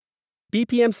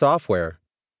BPM software.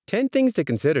 10 things to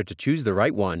consider to choose the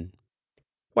right one.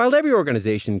 While every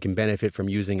organization can benefit from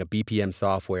using a BPM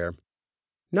software,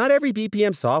 not every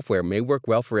BPM software may work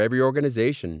well for every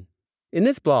organization. In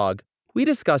this blog, we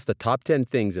discuss the top 10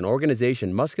 things an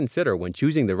organization must consider when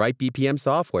choosing the right BPM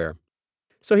software.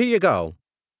 So here you go.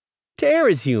 To err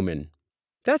is human.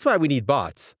 That's why we need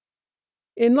bots.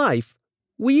 In life,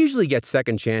 we usually get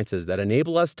second chances that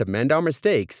enable us to mend our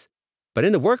mistakes, but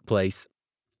in the workplace,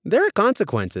 there are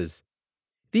consequences.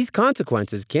 These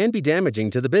consequences can be damaging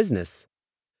to the business.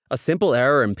 A simple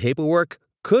error in paperwork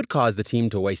could cause the team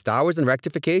to waste hours in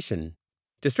rectification.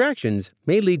 Distractions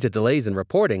may lead to delays in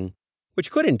reporting,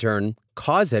 which could in turn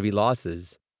cause heavy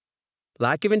losses.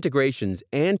 Lack of integrations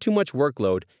and too much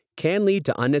workload can lead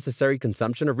to unnecessary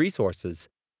consumption of resources.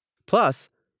 Plus,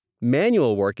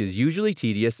 manual work is usually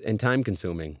tedious and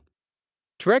time-consuming.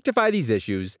 To rectify these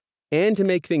issues, and to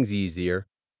make things easier,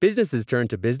 businesses turn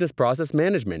to business process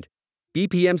management,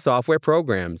 BPM software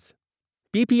programs.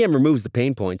 BPM removes the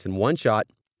pain points in one shot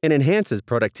and enhances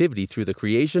productivity through the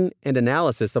creation and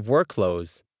analysis of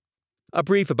workflows. A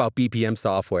brief about BPM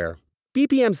software.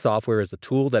 BPM software is a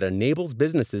tool that enables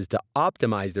businesses to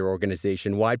optimize their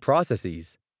organization-wide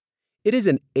processes. It is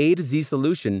an A to Z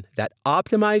solution that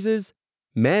optimizes,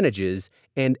 manages,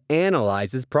 and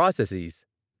analyzes processes.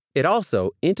 It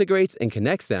also integrates and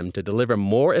connects them to deliver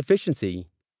more efficiency.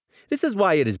 This is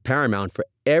why it is paramount for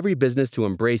every business to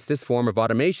embrace this form of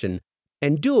automation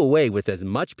and do away with as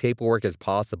much paperwork as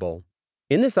possible.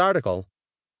 In this article,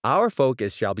 our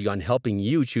focus shall be on helping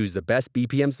you choose the best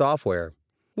BPM software.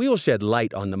 We will shed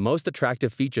light on the most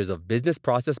attractive features of business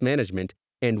process management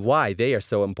and why they are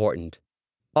so important.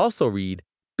 Also read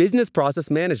Business Process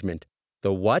Management,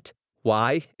 the what,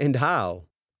 why, and how.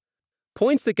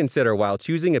 Points to consider while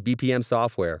choosing a BPM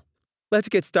software. Let's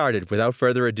get started without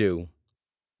further ado.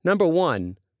 Number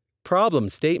 1. Problem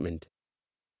statement.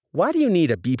 Why do you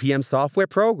need a BPM software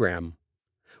program?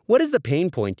 What is the pain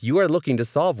point you are looking to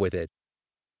solve with it?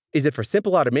 Is it for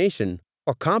simple automation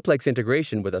or complex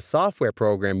integration with a software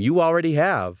program you already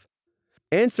have?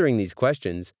 Answering these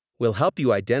questions will help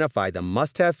you identify the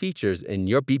must-have features in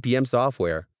your BPM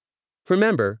software.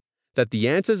 Remember that the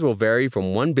answers will vary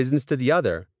from one business to the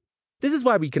other. This is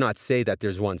why we cannot say that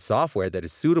there's one software that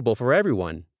is suitable for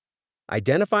everyone.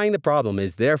 Identifying the problem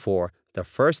is, therefore, the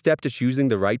first step to choosing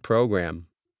the right program.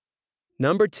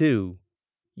 Number 2.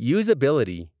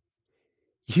 Usability.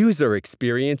 User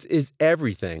experience is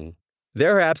everything.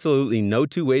 There are absolutely no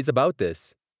two ways about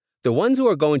this. The ones who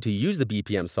are going to use the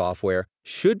BPM software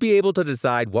should be able to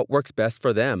decide what works best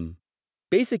for them.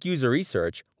 Basic user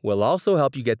research will also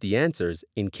help you get the answers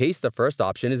in case the first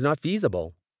option is not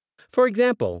feasible. For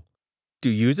example, do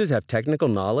users have technical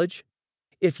knowledge?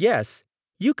 If yes,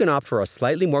 you can opt for a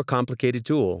slightly more complicated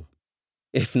tool.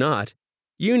 If not,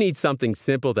 you need something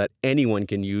simple that anyone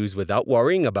can use without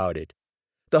worrying about it.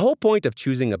 The whole point of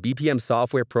choosing a BPM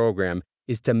software program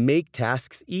is to make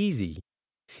tasks easy.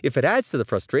 If it adds to the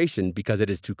frustration because it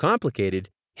is too complicated,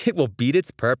 it will beat its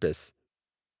purpose.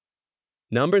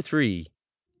 Number 3.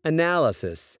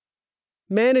 Analysis.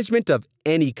 Management of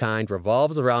any kind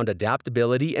revolves around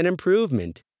adaptability and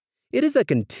improvement. It is a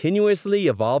continuously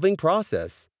evolving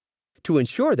process. To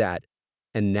ensure that,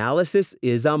 analysis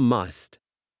is a must.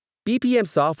 BPM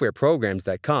software programs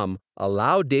that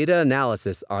allow data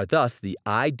analysis are thus the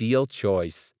ideal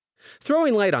choice.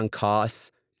 Throwing light on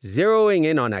costs, zeroing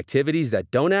in on activities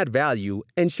that don't add value,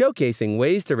 and showcasing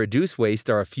ways to reduce waste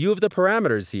are a few of the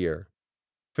parameters here.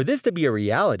 For this to be a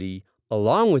reality,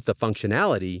 along with the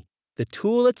functionality, the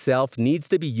tool itself needs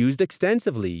to be used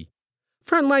extensively.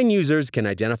 Frontline users can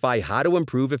identify how to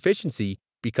improve efficiency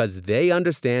because they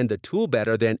understand the tool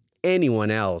better than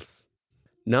anyone else.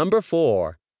 Number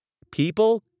 4.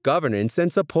 People, governance,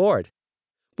 and support.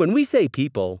 When we say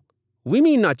people, we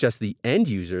mean not just the end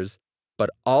users, but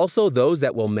also those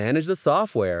that will manage the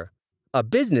software. A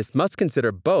business must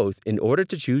consider both in order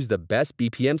to choose the best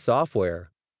BPM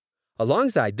software.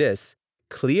 Alongside this,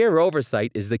 clear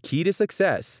oversight is the key to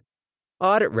success.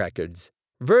 Audit records,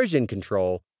 version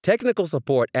control, technical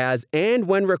support as and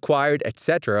when required,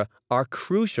 etc. are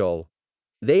crucial.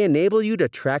 They enable you to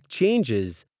track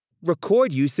changes,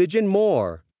 record usage, and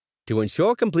more. To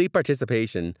ensure complete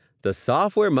participation, the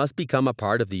software must become a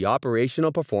part of the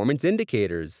operational performance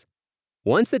indicators.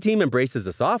 Once the team embraces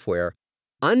the software,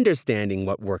 understanding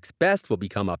what works best will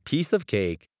become a piece of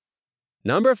cake.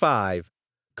 Number 5.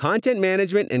 Content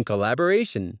management and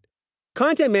collaboration.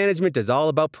 Content management is all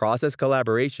about process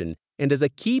collaboration and is a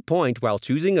key point while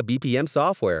choosing a BPM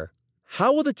software.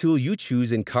 How will the tool you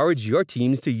choose encourage your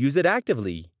teams to use it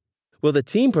actively? Will the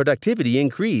team productivity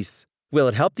increase? Will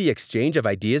it help the exchange of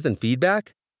ideas and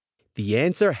feedback? The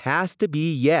answer has to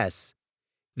be yes.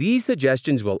 These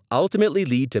suggestions will ultimately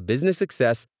lead to business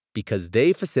success because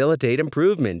they facilitate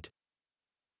improvement.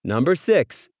 Number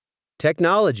 6.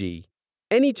 Technology.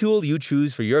 Any tool you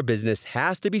choose for your business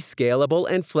has to be scalable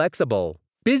and flexible.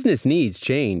 Business needs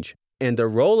change, and the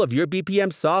role of your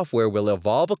BPM software will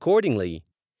evolve accordingly.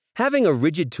 Having a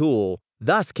rigid tool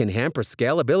thus can hamper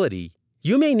scalability.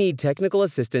 You may need technical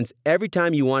assistance every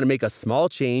time you want to make a small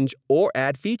change or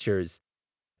add features.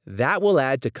 That will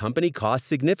add to company costs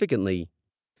significantly.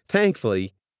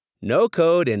 Thankfully,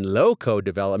 no-code and low-code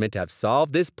development have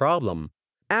solved this problem.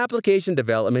 Application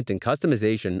development and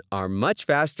customization are much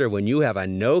faster when you have a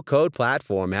no-code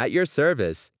platform at your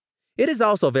service. It is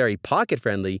also very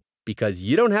pocket-friendly because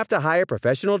you don't have to hire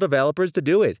professional developers to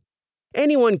do it.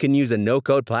 Anyone can use a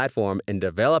no-code platform and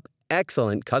develop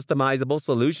excellent customizable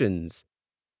solutions.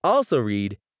 Also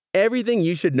read everything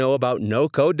you should know about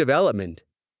no-code development.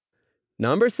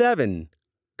 Number 7.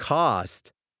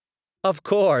 Cost. Of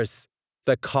course,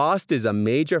 the cost is a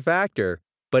major factor,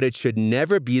 but it should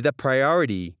never be the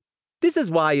priority. This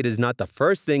is why it is not the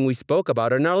first thing we spoke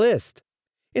about on our list.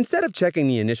 Instead of checking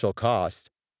the initial cost,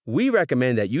 we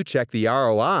recommend that you check the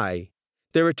ROI.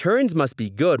 The returns must be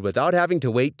good without having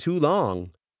to wait too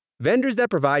long. Vendors that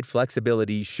provide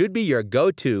flexibility should be your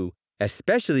go-to,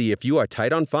 especially if you are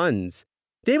tight on funds.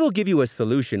 They will give you a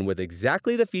solution with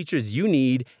exactly the features you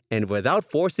need and without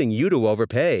forcing you to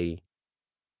overpay.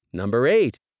 Number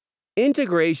 8.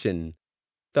 Integration.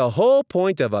 The whole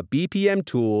point of a BPM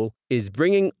tool is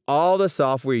bringing all the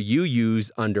software you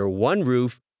use under one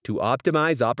roof to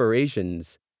optimize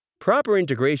operations. Proper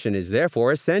integration is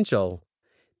therefore essential.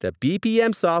 The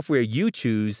BPM software you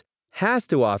choose has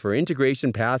to offer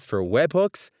integration paths for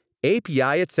webhooks,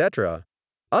 API, etc.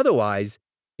 Otherwise,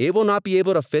 it will not be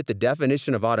able to fit the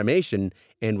definition of automation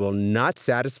and will not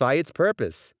satisfy its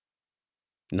purpose.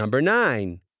 Number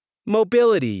 9.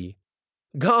 Mobility.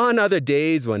 Gone are the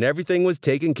days when everything was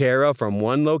taken care of from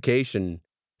one location,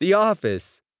 the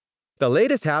office. The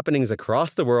latest happenings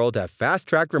across the world have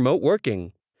fast-tracked remote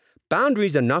working.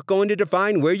 Boundaries are not going to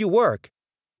define where you work.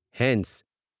 Hence,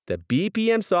 the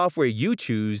BPM software you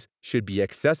choose should be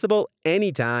accessible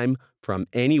anytime from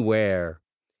anywhere.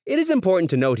 It is important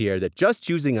to note here that just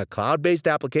choosing a cloud-based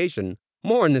application,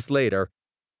 more on this later,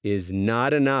 is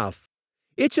not enough.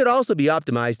 It should also be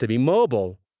optimized to be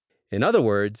mobile. In other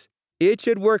words, it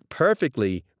should work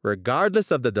perfectly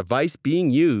regardless of the device being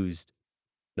used.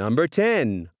 Number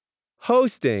 10.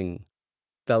 Hosting.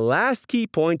 The last key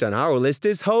point on our list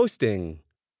is hosting.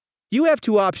 You have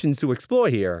two options to explore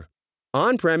here: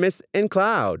 on-premise and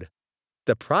cloud.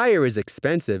 The prior is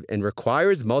expensive and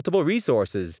requires multiple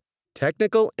resources,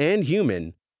 technical and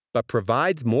human, but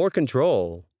provides more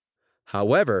control.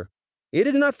 However, it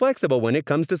is not flexible when it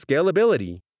comes to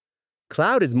scalability.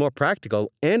 Cloud is more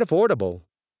practical and affordable.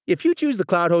 If you choose the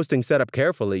cloud hosting setup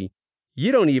carefully,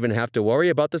 you don't even have to worry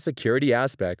about the security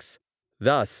aspects.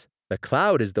 Thus, the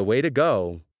cloud is the way to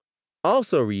go.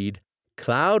 Also read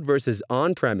Cloud versus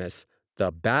On-Premise,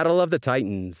 the Battle of the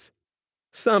Titans.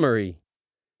 Summary.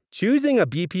 Choosing a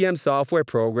BPM software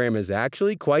program is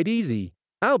actually quite easy,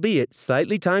 albeit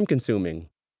slightly time-consuming.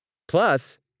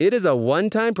 Plus, it is a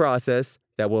one-time process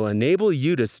that will enable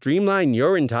you to streamline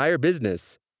your entire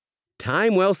business.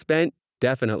 Time well spent,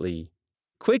 definitely.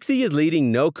 Quixy is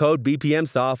leading no-code BPM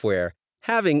software,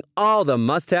 having all the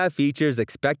must-have features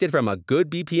expected from a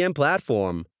good BPM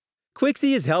platform.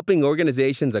 Quixy is helping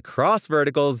organizations across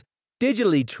verticals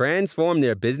digitally transform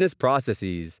their business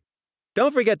processes.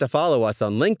 Don't forget to follow us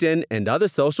on LinkedIn and other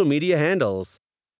social media handles.